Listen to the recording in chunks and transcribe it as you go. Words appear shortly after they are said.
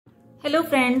Hello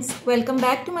friends, welcome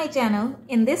back to my channel.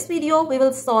 In this video, we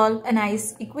will solve a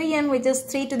nice equation which is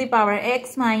 3 to the power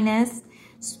x minus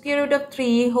square root of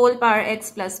 3 whole power x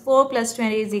plus 4 plus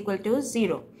 20 is equal to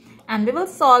 0. And we will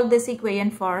solve this equation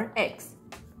for x.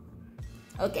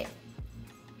 Okay.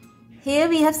 Here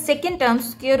we have second term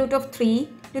square root of 3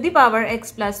 to the power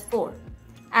x plus 4.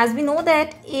 As we know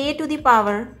that a to the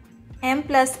power m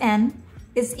plus n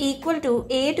is equal to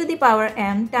a to the power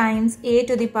m times a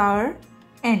to the power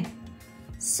n.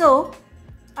 So,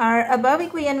 our above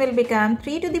equation will become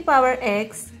 3 to the power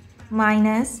x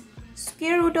minus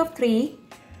square root of 3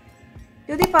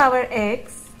 to the power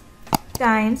x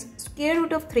times square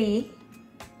root of 3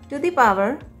 to the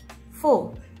power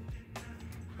 4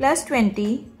 plus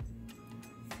 20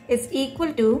 is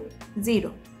equal to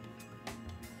 0.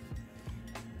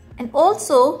 And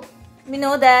also, we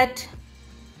know that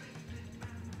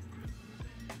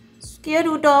square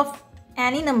root of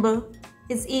any number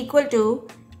is equal to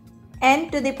n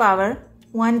to the power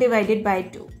 1 divided by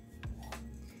 2.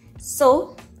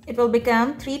 So, it will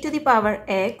become 3 to the power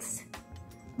x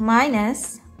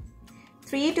minus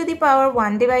 3 to the power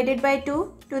 1 divided by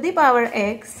 2 to the power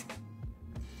x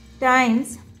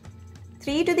times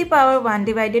 3 to the power 1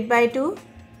 divided by 2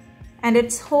 and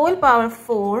its whole power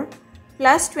 4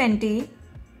 plus 20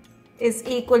 is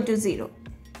equal to 0.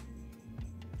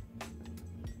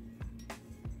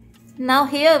 Now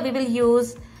here we will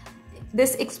use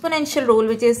this exponential rule,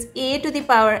 which is a to the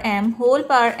power m whole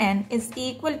power n is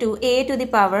equal to a to the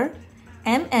power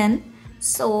mn.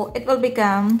 So it will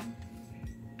become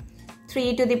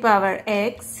 3 to the power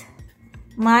x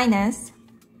minus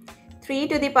 3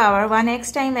 to the power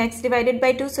 1x times x divided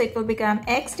by 2. So it will become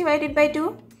x divided by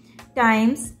 2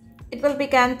 times it will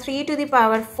become 3 to the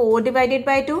power 4 divided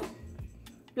by 2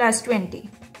 plus 20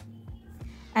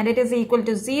 and it is equal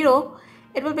to 0.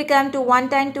 It will become to 1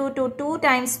 times 2 to 2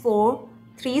 times 4,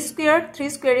 3 square. 3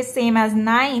 square is same as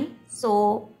 9.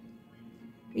 So,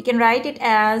 we can write it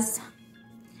as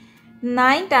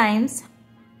 9 times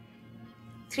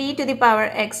 3 to the power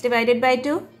x divided by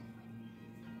 2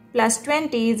 plus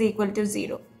 20 is equal to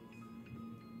 0.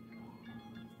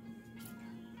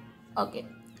 Okay.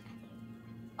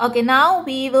 Okay, now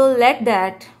we will let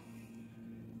that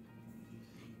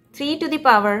 3 to the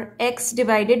power x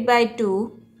divided by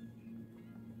 2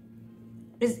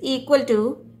 is equal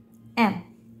to m.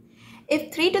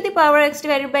 If 3 to the power x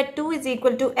divided by 2 is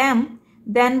equal to m,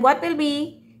 then what will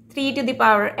be 3 to the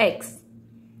power x?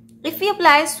 If we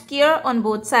apply square on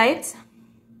both sides,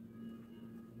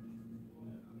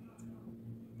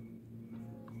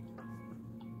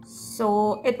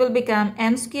 so it will become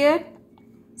m squared.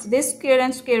 So this square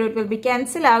and square root will be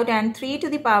cancelled out and 3 to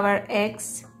the power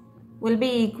x will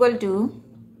be equal to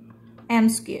m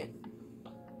squared.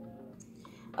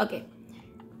 Okay.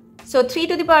 So 3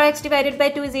 to the power x divided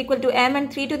by 2 is equal to m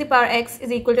and 3 to the power x is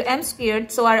equal to m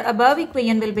squared. So our above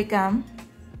equation will become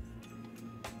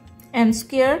m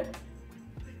squared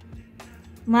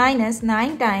minus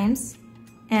 9 times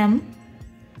m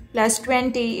plus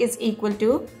 20 is equal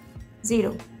to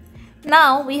 0.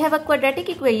 Now we have a quadratic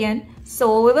equation.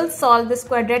 So we will solve this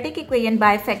quadratic equation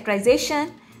by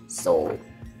factorization. So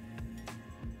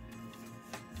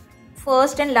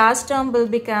first and last term will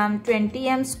become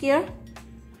 20m square.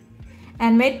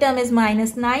 And midterm is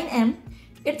minus 9m.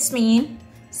 It's mean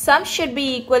sum should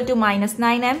be equal to minus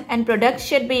 9m and product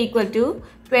should be equal to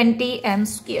 20m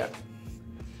square.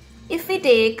 If we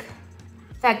take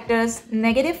factors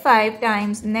negative 5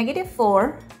 times negative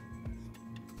 4,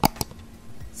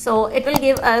 so it will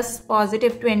give us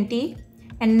positive 20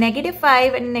 and negative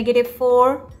 5 and negative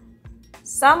 4,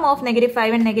 sum of negative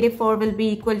 5 and negative 4 will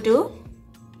be equal to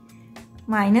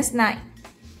minus 9.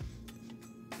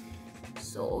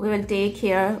 So we will take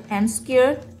here m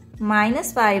squared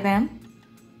minus 5m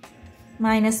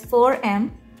minus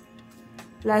 4m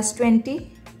plus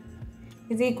 20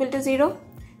 is equal to 0.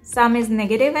 Sum is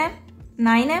negative m,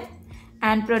 9m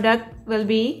and product will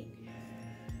be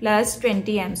plus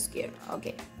 20m squared.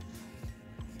 Okay.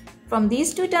 From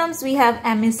these two terms we have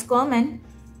m is common.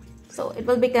 So it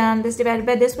will become this divided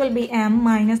by this will be m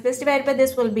minus this divided by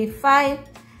this will be 5.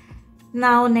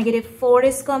 Now negative 4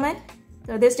 is common.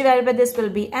 So this divided by this will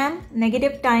be m,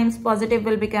 negative times positive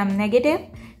will become negative,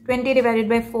 20 divided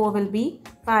by 4 will be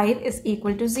 5 is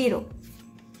equal to 0.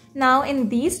 Now in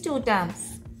these two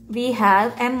terms, we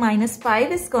have m minus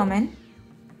 5 is common.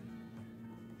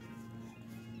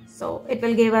 So it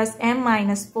will give us m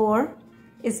minus 4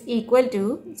 is equal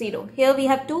to 0. Here we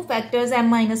have two factors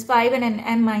m minus 5 and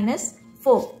m minus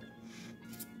 4.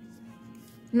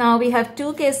 Now we have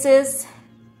two cases,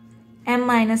 m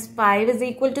minus 5 is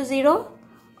equal to 0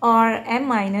 or m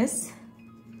minus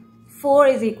 4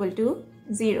 is equal to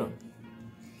 0.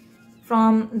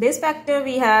 From this factor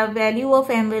we have value of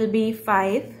m will be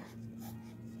 5,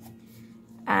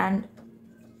 and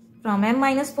from m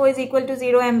minus 4 is equal to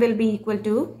 0, m will be equal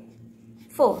to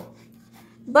 4.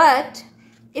 But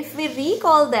if we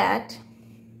recall that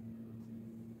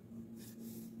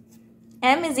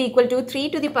m is equal to 3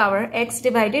 to the power x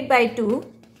divided by 2,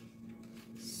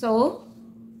 so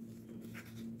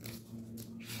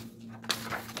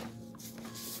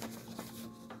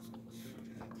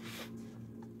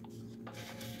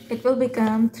it will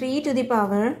become 3 to the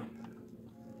power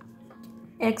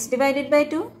x divided by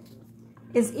 2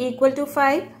 is equal to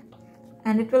 5,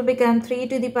 and it will become 3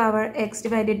 to the power x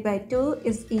divided by 2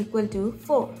 is equal to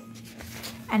 4.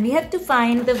 And we have to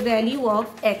find the value of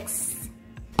x.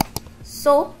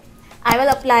 So I will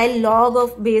apply log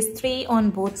of base 3 on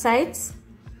both sides,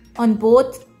 on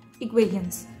both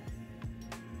equations.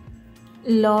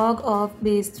 Log of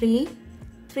base 3,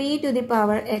 3 to the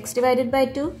power x divided by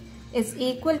 2 is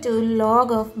equal to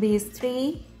log of base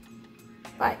 3,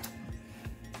 5.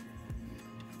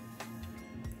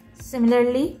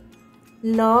 Similarly,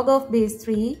 log of base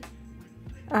 3,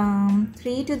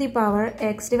 3 to the power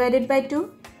x divided by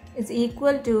 2 is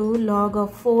equal to log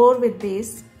of 4 with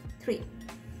base 3.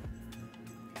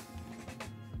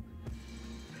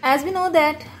 As we know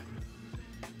that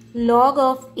log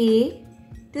of a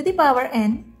to the power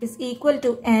n is equal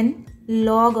to n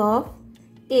log of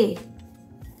a.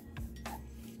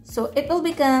 So it will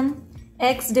become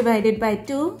x divided by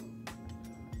 2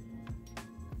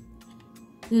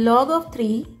 log of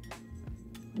 3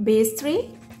 base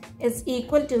 3 is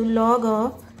equal to log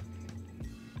of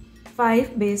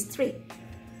 5 base 3.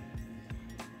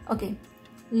 Okay,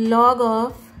 log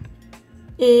of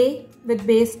a with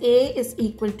base a is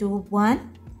equal to 1.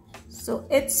 So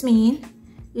it's mean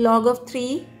log of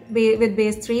 3 with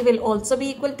base 3 will also be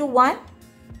equal to 1.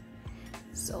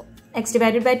 So x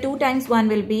divided by 2 times 1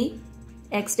 will be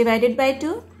x divided by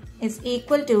 2 is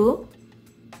equal to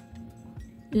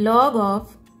log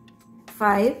of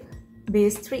 5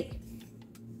 base 3.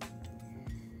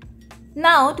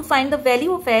 Now to find the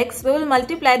value of x, we will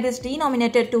multiply this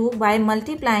denominator 2 by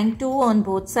multiplying 2 on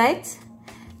both sides.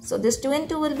 So this 2 and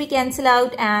 2 will be cancelled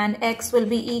out, and x will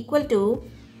be equal to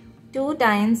 2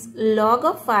 times log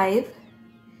of 5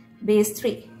 base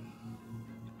 3.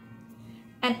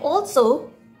 And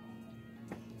also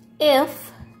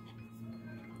if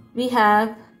we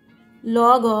have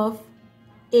log of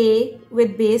a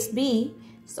with base b,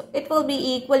 so it will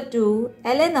be equal to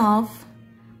ln of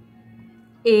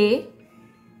a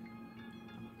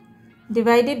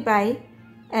divided by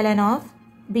ln of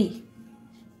b.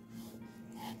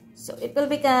 So it will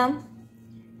become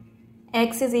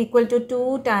x is equal to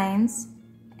 2 times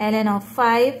ln of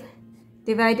 5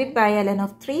 divided by ln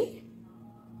of 3.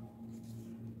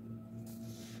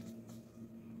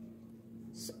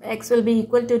 So x will be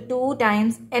equal to 2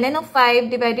 times ln of 5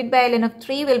 divided by ln of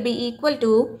 3 will be equal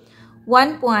to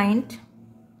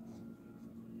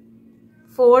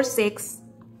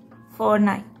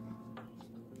 1.4649.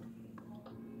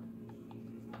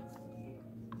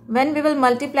 When we will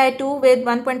multiply 2 with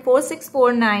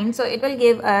 1.4649, so it will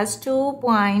give us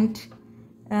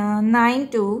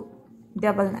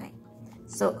 2.9299.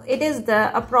 So it is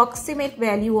the approximate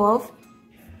value of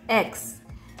x.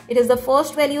 It is the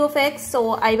first value of x,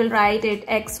 so I will write it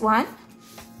x1.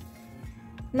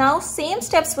 Now same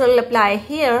steps will apply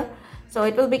here. So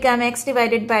it will become x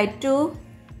divided by 2.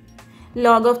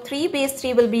 Log of 3 base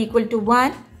 3 will be equal to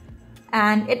 1.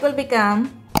 And it will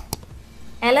become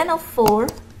ln of 4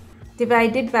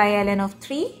 divided by ln of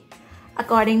 3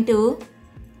 according to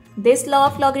this law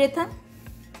of logarithm.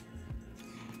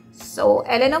 So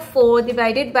ln of 4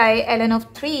 divided by ln of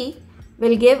 3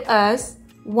 will give us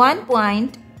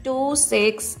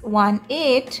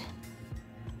 1.2618.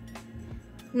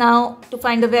 Now to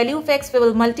find the value of x, we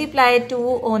will multiply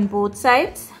 2 on both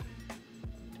sides.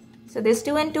 So this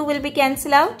 2 and 2 will be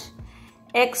cancelled out.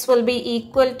 X will be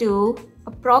equal to,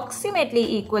 approximately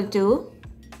equal to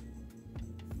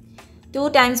 2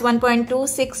 times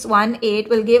 1.2618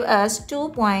 will give us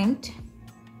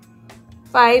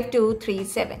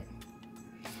 2.5237.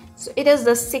 So it is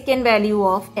the second value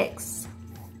of x.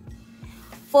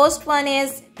 First one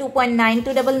is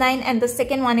 2.9299 and the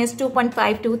second one is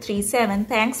 2.5237.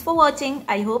 Thanks for watching.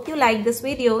 I hope you liked this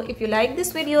video. If you like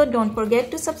this video, don't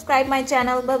forget to subscribe my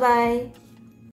channel. Bye bye.